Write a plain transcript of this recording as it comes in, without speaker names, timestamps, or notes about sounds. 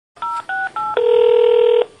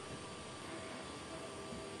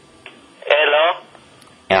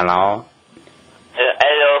Hello?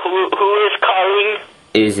 Hello, who is calling?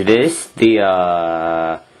 Is this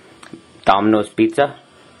the, Domino's Pizza?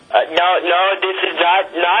 No, this is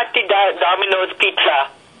not the Domino's Pizza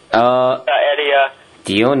area.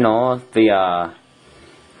 Do you know the,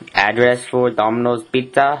 address for Domino's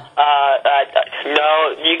Pizza? No,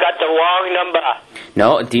 you got the wrong number.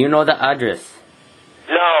 No, do you know the address?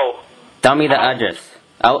 No. Tell me the address.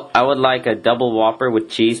 I would like a double Whopper with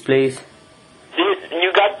cheese, please.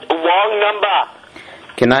 You got the wrong number.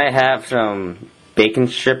 Can I have some bacon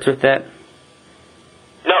strips with that?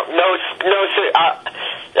 No, sir.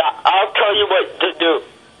 I'll tell you what to do.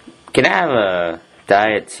 Can I have a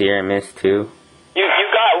diet tiramisu too? You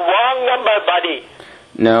got wrong number, buddy.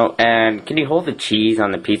 No, and can you hold the cheese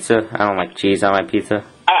on the pizza? I don't like cheese on my pizza.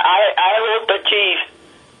 I hold the cheese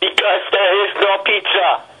because there is no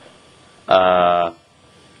pizza.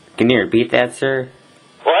 Can you repeat that, sir?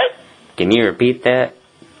 What? Can you repeat that?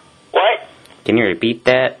 What? Can you repeat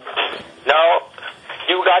that? No,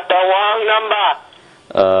 you got the wrong number.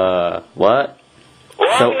 What?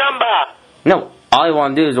 Wrong number. No, all I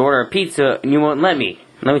want to do is order a pizza and you won't let me.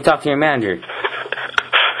 Let me talk to your manager. You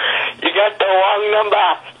got the wrong number.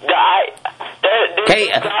 Okay,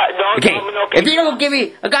 if you don't give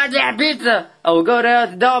me a goddamn pizza, I will go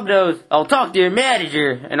down to Domino's, I'll talk to your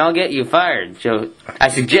manager, and I'll get you fired. So, I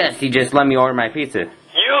suggest you just let me order my pizza.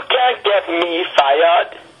 You can't get me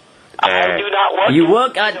fired. I do not work. You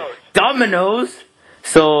work at Domino's,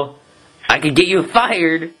 so I could get you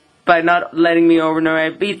fired by not letting me order my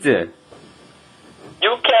pizza.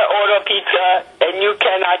 You can't order pizza, and you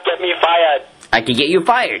cannot get me fired. I could get you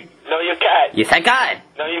fired. No, you can't. Yes, I can.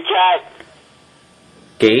 No, you can't.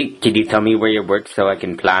 Okay, can you tell me where you work so I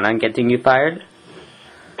can plan on getting you fired?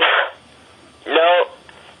 No,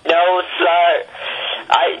 sir.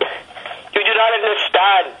 You do not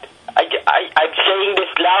understand. I'm saying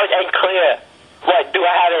this loud and clear. What, do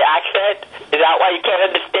I have an accent? Is that why you can't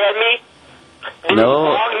understand me? This No. is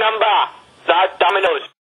the wrong number. Not Domino's.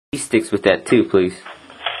 Cheese sticks with that too, please.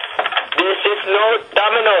 This is no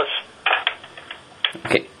Domino's.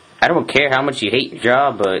 Okay, I don't care how much you hate your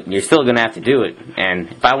job, but you're still gonna have to do it. And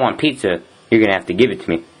if I want pizza, you're gonna have to give it to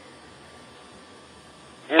me.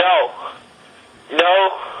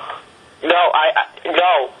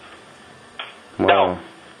 No.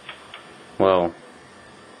 Well,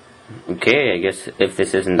 okay, I guess if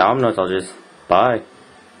this isn't Domino's, I'll just buy.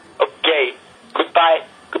 Okay, goodbye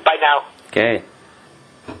now. Okay.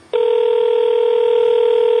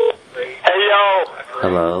 Hello.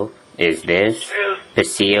 Hello, is this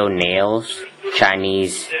Paseo Nails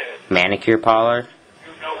Chinese manicure parlor?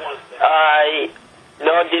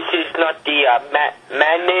 No, this is not the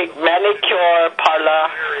manicure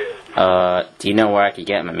parlor. Do you know where I could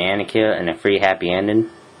get my manicure and a free happy ending?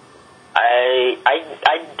 I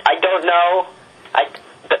don't know. A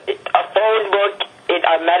phone book in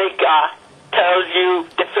America tells you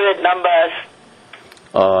different numbers.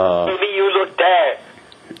 Maybe you look there.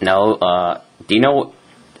 No, do you know,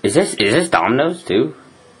 is this Domino's too?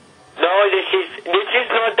 No, this is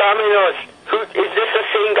not Domino's. Is this the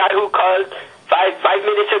same guy who called five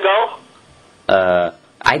minutes ago?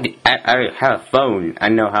 I have a phone. I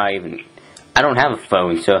don't have a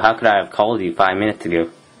phone, so how could I have called you 5 minutes ago?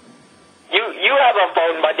 You have a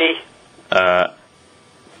phone, buddy.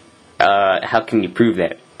 How can you prove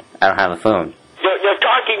that? I don't have a phone. You're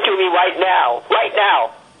talking to me right now. Right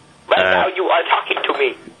now you are talking to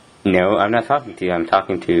me. No, I'm not talking to you. I'm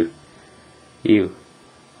talking to you.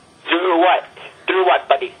 Through what? Through what,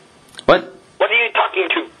 buddy? What? What are you talking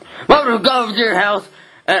to? Well, we'll go over to your house,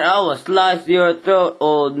 and I will slice your throat,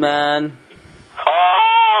 old man.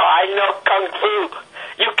 Oh, I know Kung Fu.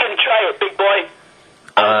 You can try it, big boy.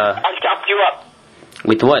 I'll chop you up.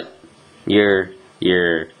 With what? Your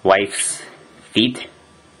wife's feet?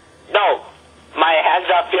 No, my hands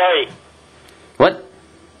are fury. What?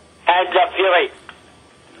 Hands of Fury.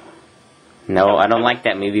 No, I don't like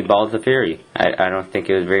that movie, Balls of Fury. I don't think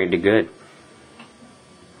it was very good.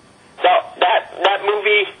 So, that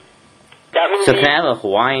movie... So can I have a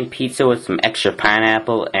Hawaiian pizza with some extra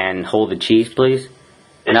pineapple and hold the cheese, please?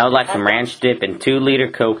 And I would like some ranch dip and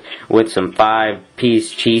 2-liter Coke with some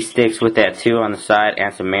 5-piece cheese sticks with that too on the side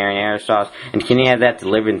and some marinara sauce. And can you have that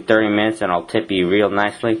delivered in 30 minutes and I'll tip you real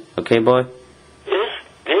nicely? Okay, boy?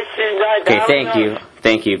 This is not... Okay, thank you.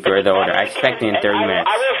 Thank you for the order. I expect it in 30 minutes.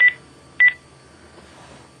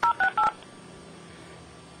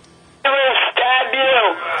 I will stab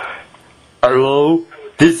you. Hello?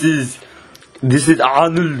 This is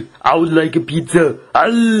Arnold. I would like a pizza.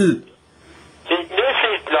 This is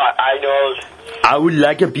not Arnold. I would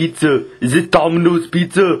like a pizza. Is it Domino's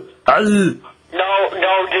Pizza? No,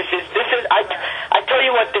 this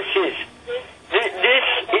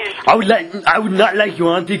I would not like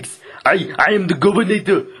your antics. I am the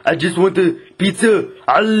governor. I just want a pizza.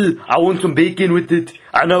 I want some bacon with it.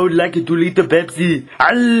 And I would like a 2-liter Pepsi.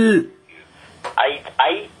 I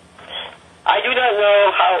do not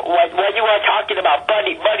know what you are talking about,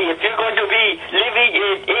 buddy. If you're going to be living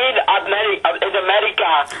in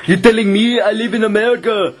America, You're telling me I live in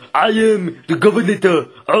America? I am the governor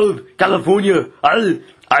of California.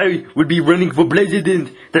 I will be running for president.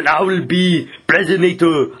 Then I will be president.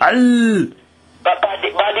 but buddy,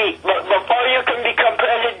 before you can become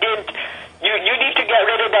president, you need to get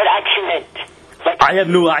rid of that accent. I have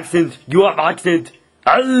no accent. You have accent.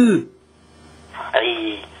 Well,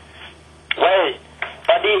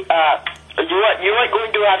 buddy, you are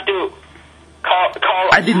going to have to call.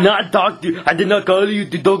 I did not call you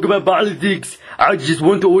to talk about politics. I just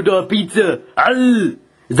want to order a pizza.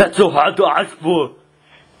 Is that so hard to ask for?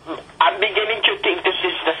 I'm beginning to think this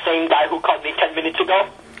is the same guy who called me 10 minutes ago.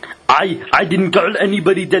 I didn't call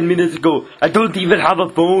anybody 10 minutes ago. I don't even have a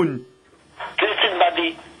phone. Listen,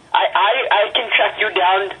 buddy, I can track you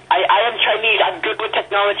down. I am Chinese. I'm good with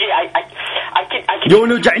technology. I can. You're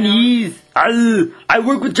no Chinese. I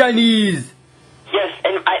work with Chinese. Yes,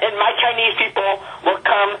 and my Chinese people will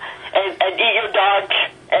come and eat your dog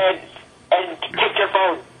and take your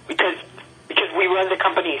phone because we run the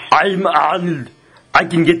companies. I'm Arnold. I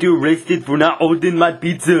can get you arrested for not ordering my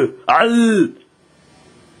pizza.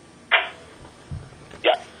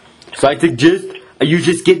 Yeah. So I suggest you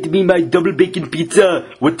just get me my double bacon pizza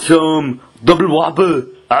with some double whopper.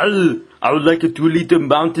 I would like a 2-liter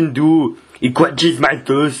Mountain Dew. It quenches my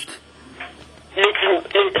thirst. Listen,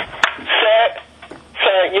 sir,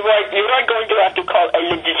 you are going to have to call a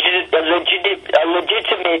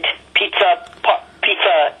legitimate pizza.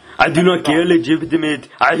 I do not care, legitimate.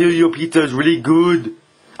 I hear your pizza is really good.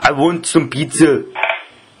 I want some pizza.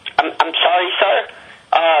 I'm sorry, sir.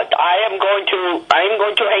 I am going to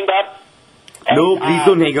hang up. No, please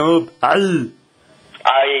don't hang up.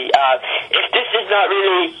 If this is not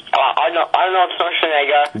really Arnold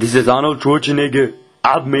Schwarzenegger. This is Arnold Schwarzenegger.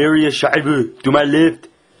 I'll marry a Scheibe to my left.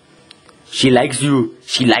 She likes you.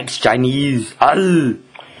 She likes Chinese. Well,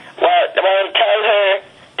 tell her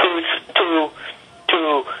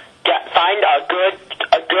to find a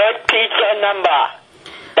good pizza number.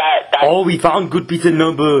 Oh, we found good pizza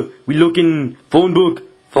number. We look in phone book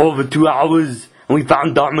for over 2 hours. And we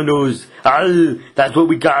found dominoes. That's what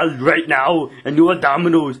we got right now. And you are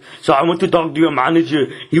dominoes. So I want to talk to your manager.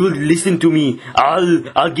 He will listen to me.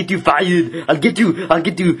 I'll get you fired. I'll get you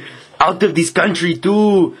out of this country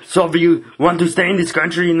too. So if you want to stay in this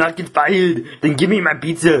country and not get fired, then give me my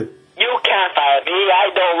pizza. You can't fire me. I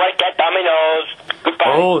don't work at Domino's.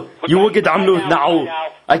 Goodbye. Oh, you work at Domino's now.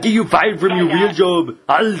 I get you fired from your real job.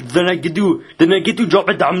 Then I get you job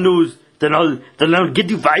at Domino's. Then I'll get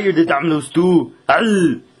you fired at Domino's too.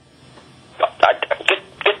 Goodbye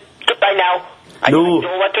now. I don't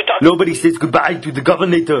want to talk. Nobody says goodbye to the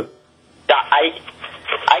governor. I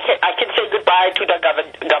can say goodbye to the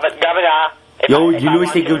governor. Yo,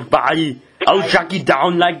 say goodbye. I'll track you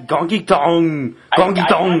down like Donkey Kong. Donkey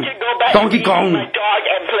Kong. Donkey Kong. My dog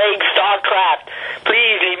and playing StarCraft.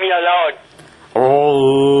 Please leave me alone.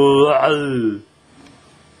 Oh.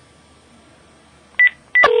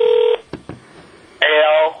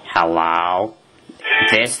 Hello.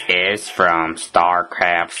 This is from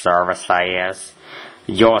StarCraft Services.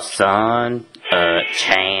 Your son,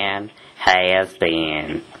 Chan, has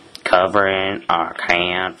been covering our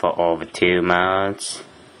account for over 2 months.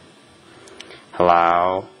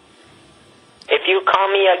 Hello. If you call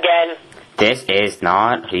me again. This is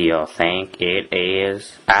not who you think it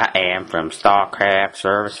is. I am from StarCraft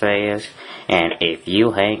Services, and if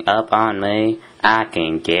you hang up on me, I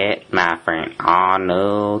can get my friend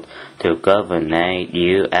Arnold to governate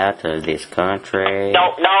you out of this country. No,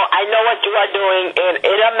 I know what you are doing.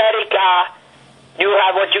 In America, you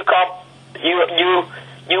have what you call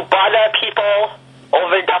you bother people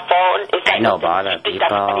over the phone. I know bother people.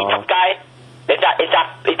 Is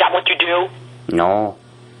that what you do? No.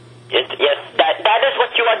 Yes, that is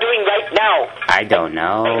what you are doing right now. I don't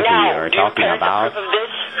know who you're talking about.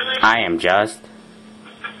 I am just.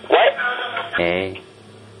 What? Hey.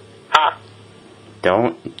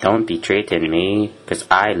 Don't be treating me, because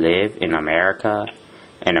I live in America.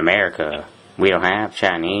 In America, we don't have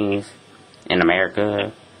Chinese in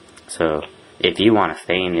America. So, if you want to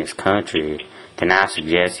stay in this country, then I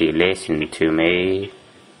suggest you listen to me.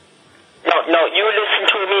 No, you listen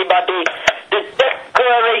to me, buddy. The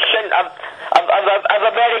Declaration of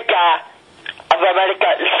America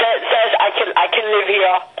says I can live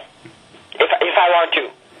here if I want to.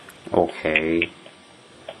 Okay.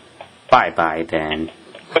 Bye-bye then.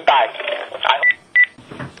 Goodbye.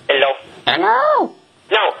 Hello? Hello?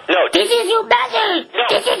 No. This is your brother! No.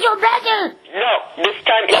 This is your brother! No, this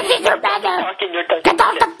time... This is your brother! Talking, you're talking. Get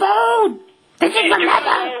off the phone! This is your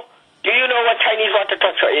brother! Do you know what Chinese water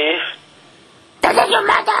transfer is? This is your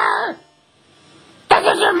mother! This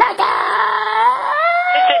is your mother!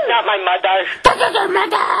 This is not my mother. This is your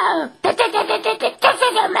mother! This is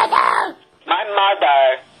your mother! My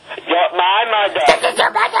mother. My mother. This is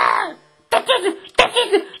your mother! This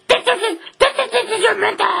is your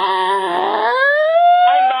mother!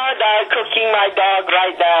 My mother cooking my dog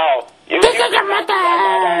right now. This is your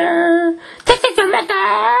mother! This is your mother!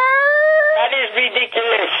 That is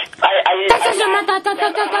ridiculous. This is your mother!